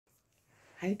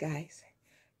Hi guys,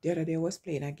 the other day I was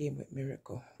playing a game with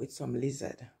Miracle with some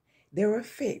lizard. They were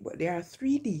fake, but they are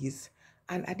 3Ds,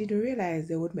 and I didn't realize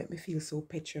they would make me feel so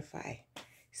petrified.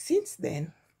 Since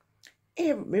then,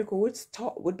 every Miracle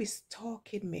would be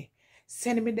stalking me,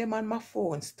 sending me them on my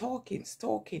phone,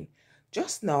 stalking.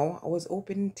 Just now, I was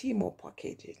opening Timo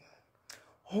packaging.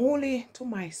 Only to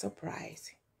my surprise,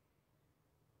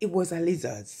 it was a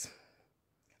lizard's.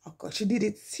 Of course, she did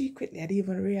it secretly. I didn't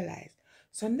even realize.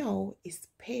 So now it's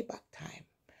payback time.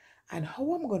 And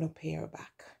how I'm going to pay her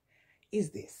back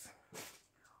is this.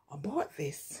 I bought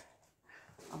this.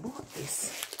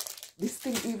 This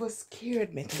thing even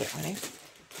scared me, to be honest.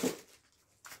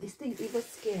 This thing even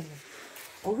scared me.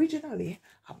 Originally,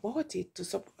 I bought it to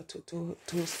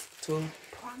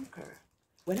prank her.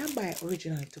 When I buy it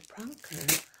originally to prank her,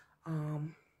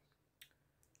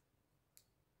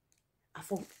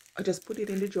 I just put it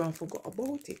in the drawer and forgot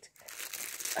about it.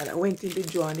 And I went in the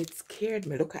drawer and it scared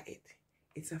me. Look at it.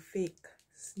 It's a fake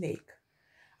snake.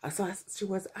 So she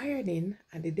was ironing,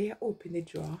 and the day I opened the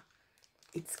drawer,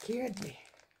 it scared me.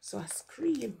 So I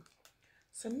screamed.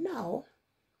 So now,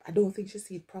 I don't think she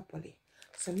sees it properly.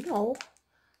 So now,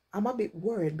 I'm a bit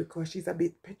worried because she's a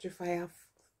bit petrified of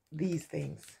these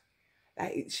things.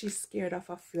 Like, she's scared of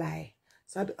a fly.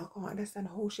 So I can't understand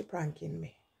how she pranking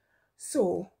me.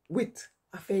 So, with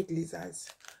a fake lizard.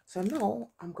 So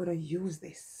now, I'm going to use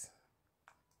this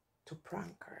to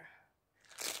prank her.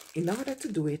 In order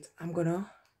to do it, I'm going to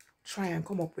try and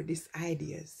come up with these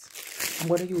ideas. I'm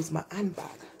going to use my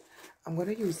handbag. I'm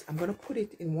going to put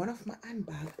it in one of my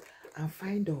handbag and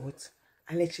find out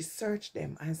and let you search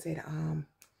them and say,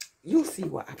 you'll see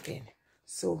what happened.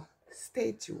 So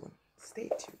stay tuned.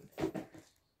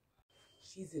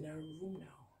 She's in her room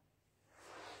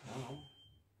now.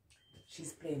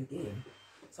 She's playing game.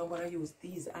 So I'm going to use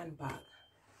these handbag.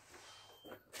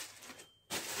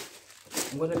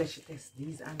 I'm going to let you test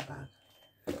these handbag.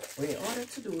 But in order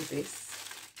to do this,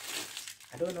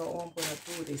 I don't know how I'm going to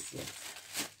do this yet.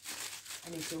 I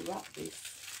need to wrap this.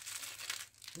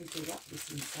 In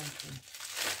something.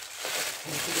 I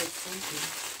need to get something.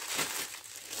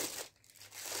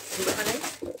 Look at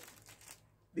it.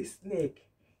 This snake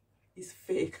is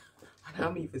fake, and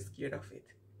I'm even scared of it.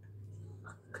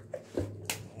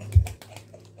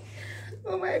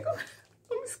 Oh my God,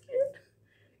 I'm scared.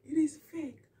 It is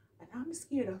fake, and I'm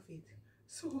scared of it.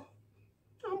 So,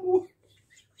 I'm worried.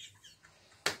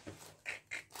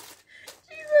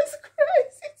 Jesus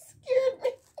Christ, it scared me.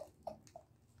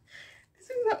 This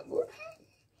is not good.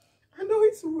 I know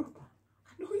it's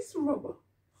rubber.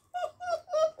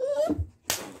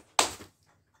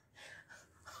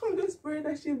 I'm just praying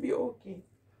that she'll be okay.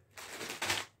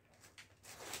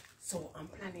 So I'm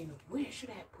planning, where should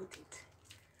I put it?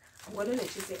 I'm gonna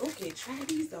let you say, okay, try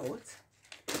these out.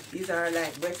 These are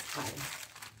like breast pad.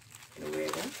 You know,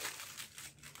 wear them.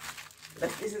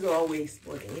 But this is all waste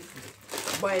money, isn't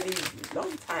it? By a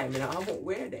long time, and I won't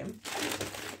wear them.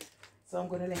 So I'm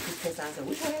gonna let you test and say,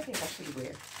 which one I think I should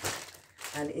wear?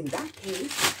 And in that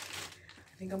case,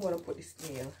 I think I'm gonna put the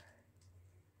snail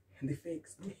and the fake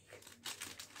snake.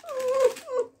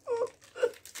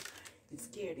 It's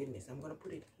scared in this. I'm gonna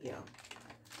put it here.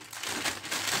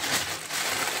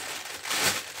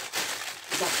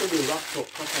 It's actually wrapped up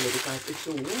properly because it's a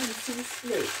one-piece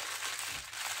snake.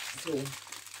 So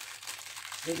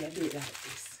maybe I do it like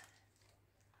this.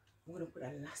 I'm gonna put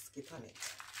a lasket on it.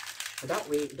 So that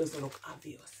way it doesn't look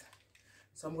obvious.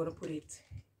 So I'm gonna put it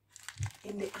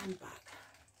in the handbag.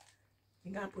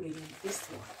 I'm gonna put it in this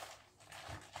one.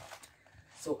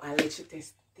 So I'll let you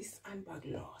test this handbag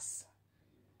loss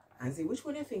and see which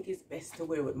one I think is best to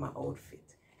wear with my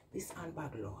outfit. This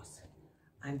handbag loss.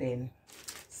 And then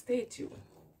stay tuned.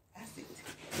 That's it.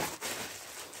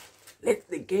 Let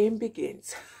the game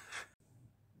begins.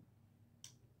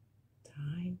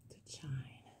 Time to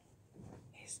shine.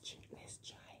 Let's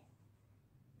try.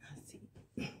 Let's see.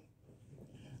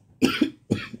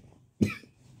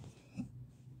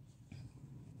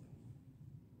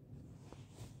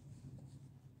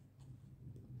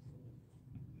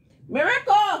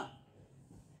 Miracle!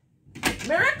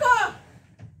 Miracle!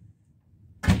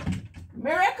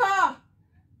 Miracle!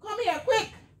 Come here, quick!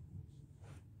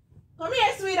 Come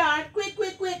here, sweetheart. Quick.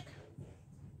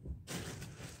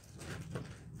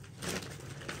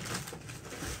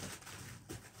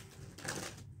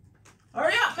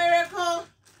 Hurry up, Miracle!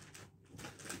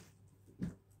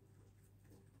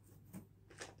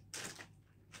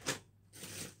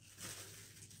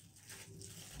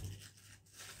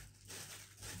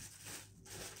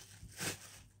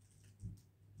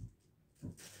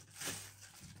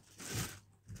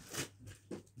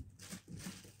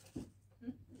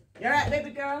 You alright, baby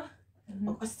girl?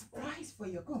 A surprise for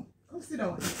you. Come. Come sit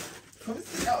down. Come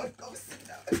sit down. Come sit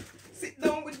down. Sit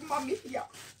down with mommy here.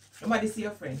 Somebody see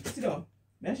your friend. Sit down.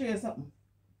 Let me show you something.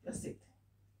 Just sit.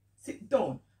 Sit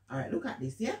down. Alright, look at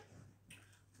this, yeah?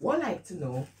 Would like to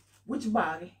know which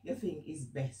bag you think is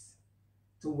best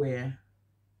to wear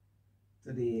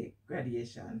to the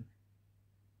graduation.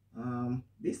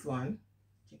 This one.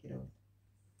 Check it out.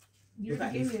 Look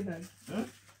at this.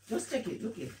 Just check it.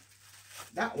 Look it.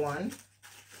 That one.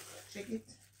 Check it.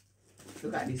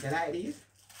 Look at this. You like this?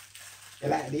 You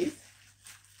like this?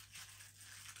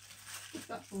 What's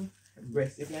that for?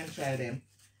 Breast. You can try them.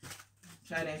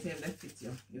 Try them, see if they fit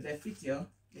you. If they fit you,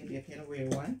 maybe you can wear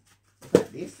one. Look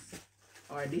at this.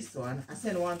 Or this one. I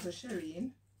sent one to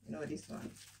Shireen. You know this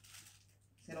one.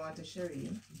 Send one to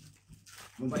Shireen.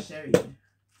 Remember Shireen?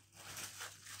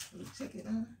 Check it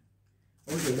out.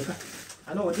 Okay, look at.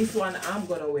 I know this one, I'm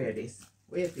gonna wear this.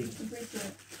 What do you think? The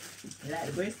bracelet. You like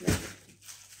the bracelet?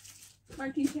 My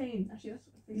keychain. Actually, that's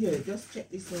what I think. Yeah, just check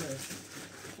this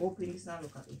first. Open this and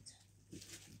look at it.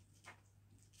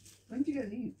 When did you get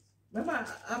these? Remember,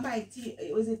 I buy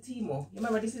it was a Timo.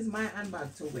 Remember, this is my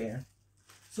handbag to wear.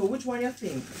 So which one you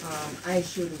think I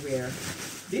should wear?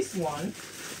 This one.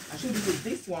 I should use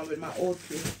this one with my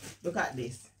outfit. Look at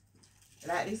this. You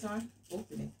like this one?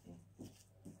 Open it.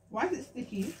 Why is it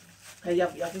sticky? Because you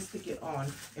have to stick it on.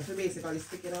 You have to basically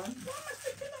stick it on. Why am I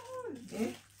sticking it on?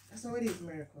 Yeah? That's how it is,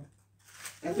 Miracle.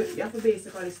 You have to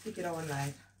basically stick it on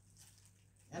like.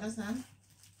 You understand?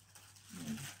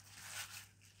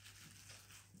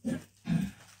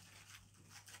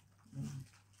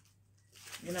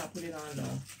 You know, put it on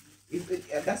now.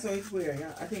 That's how it's wear.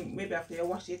 Yeah? I think maybe after you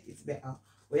wash it, it's better.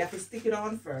 But you have to stick it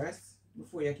on first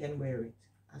before you can wear it,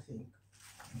 I think.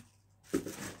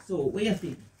 So, what do you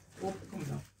think? Oh, come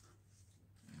down.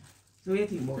 So, what do you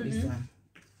think about this one?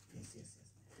 Yes, yes, yes.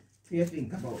 So, you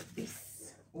think about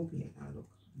this? Open it and look.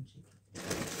 And check it.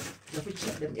 You have to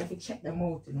check them. You have to check them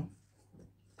out, you know.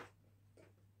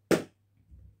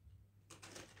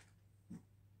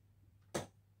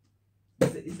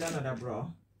 This is another bra.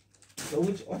 So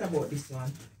what about this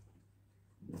one?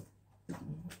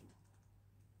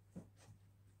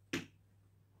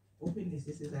 Open this.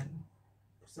 This is a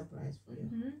surprise for you.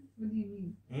 What do you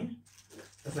mean?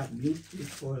 That's a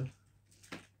beautiful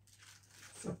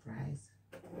surprise.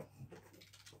 I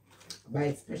buy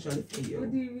it specially for you.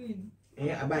 What do you mean?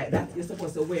 I buy that. You're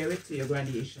supposed to wear it to your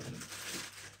graduation.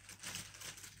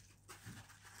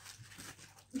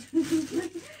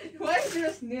 Why is there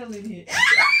a snail in here?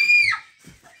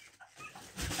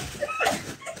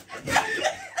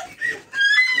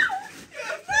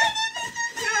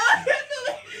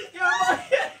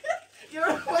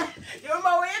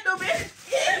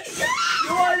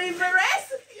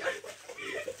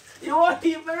 You won't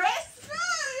leave the rest?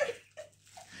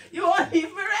 You won't leave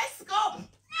the rest? Come!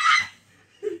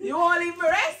 You won't leave the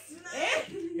rest? Eh?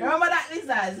 You remember that,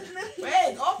 lizard?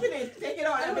 Wait, open it. Take it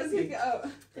out. Let me see. Take it out.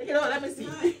 Take it out. Let me see.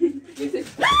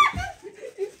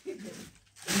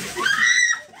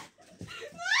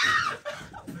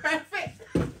 Perfect.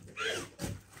 No,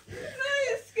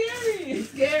 it's scary. It's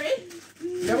scary?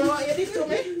 You remember what you did to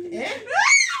me? Eh?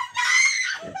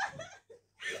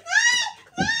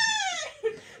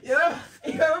 You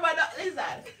remember that,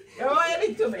 lizard? You remember what you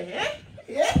did to me? Eh?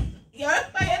 Yeah? You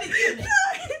remember what you did to me?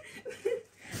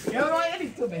 You remember what you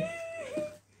did to me?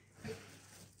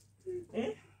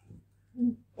 Eh?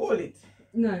 Hold it.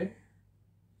 No.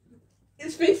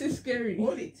 His face is scary.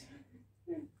 Hold it.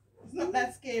 It's not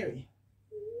that scary.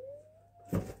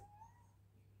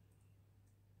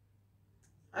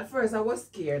 At first I was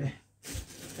scared.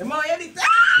 The more you did.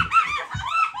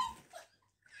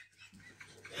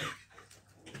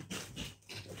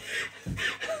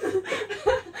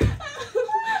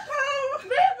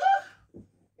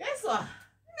 Guess what?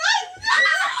 No!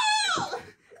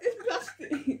 It's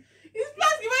plastic. It's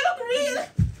plastic, but look real.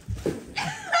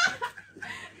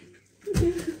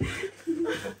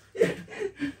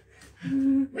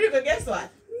 Rico, guess what?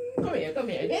 Come here, come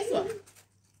here. Guess what?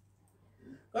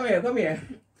 Come here, come here.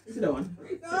 Sit down.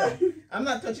 Sit down. I'm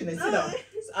not touching it. Sit down.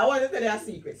 I want to tell you a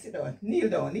secret. Sit down. Kneel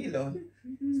down, kneel down.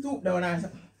 Stoop down or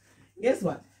something. Guess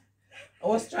what? I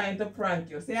was trying to prank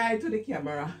you. Say hi to the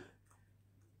camera.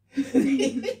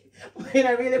 When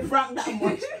I really prank that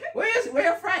much. Were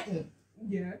you frightened?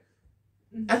 Yeah.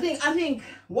 I think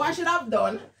what I should have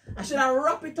done, I should have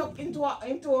wrapped it up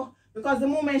into because the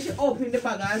moment she opened the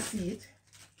bag and see it,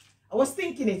 I was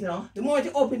thinking it, you know. The moment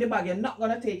you open the bag, you're not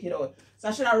gonna take it out. So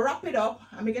I should have wrapped it up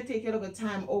and make it take a little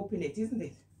time open it, isn't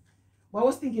it? But I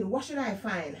was thinking, what should I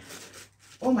find?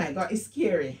 Oh my god, it's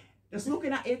scary. Just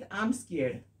looking at it, I'm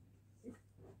scared.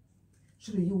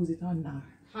 should we use it on now?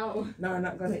 How? No, I'm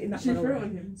not gonna. It's not She gonna threw work.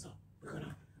 on him. So we're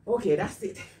gonna. Okay, that's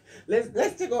it.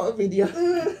 Let's check out a video.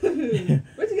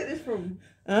 Where'd you get this from?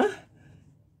 Huh?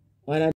 Why not?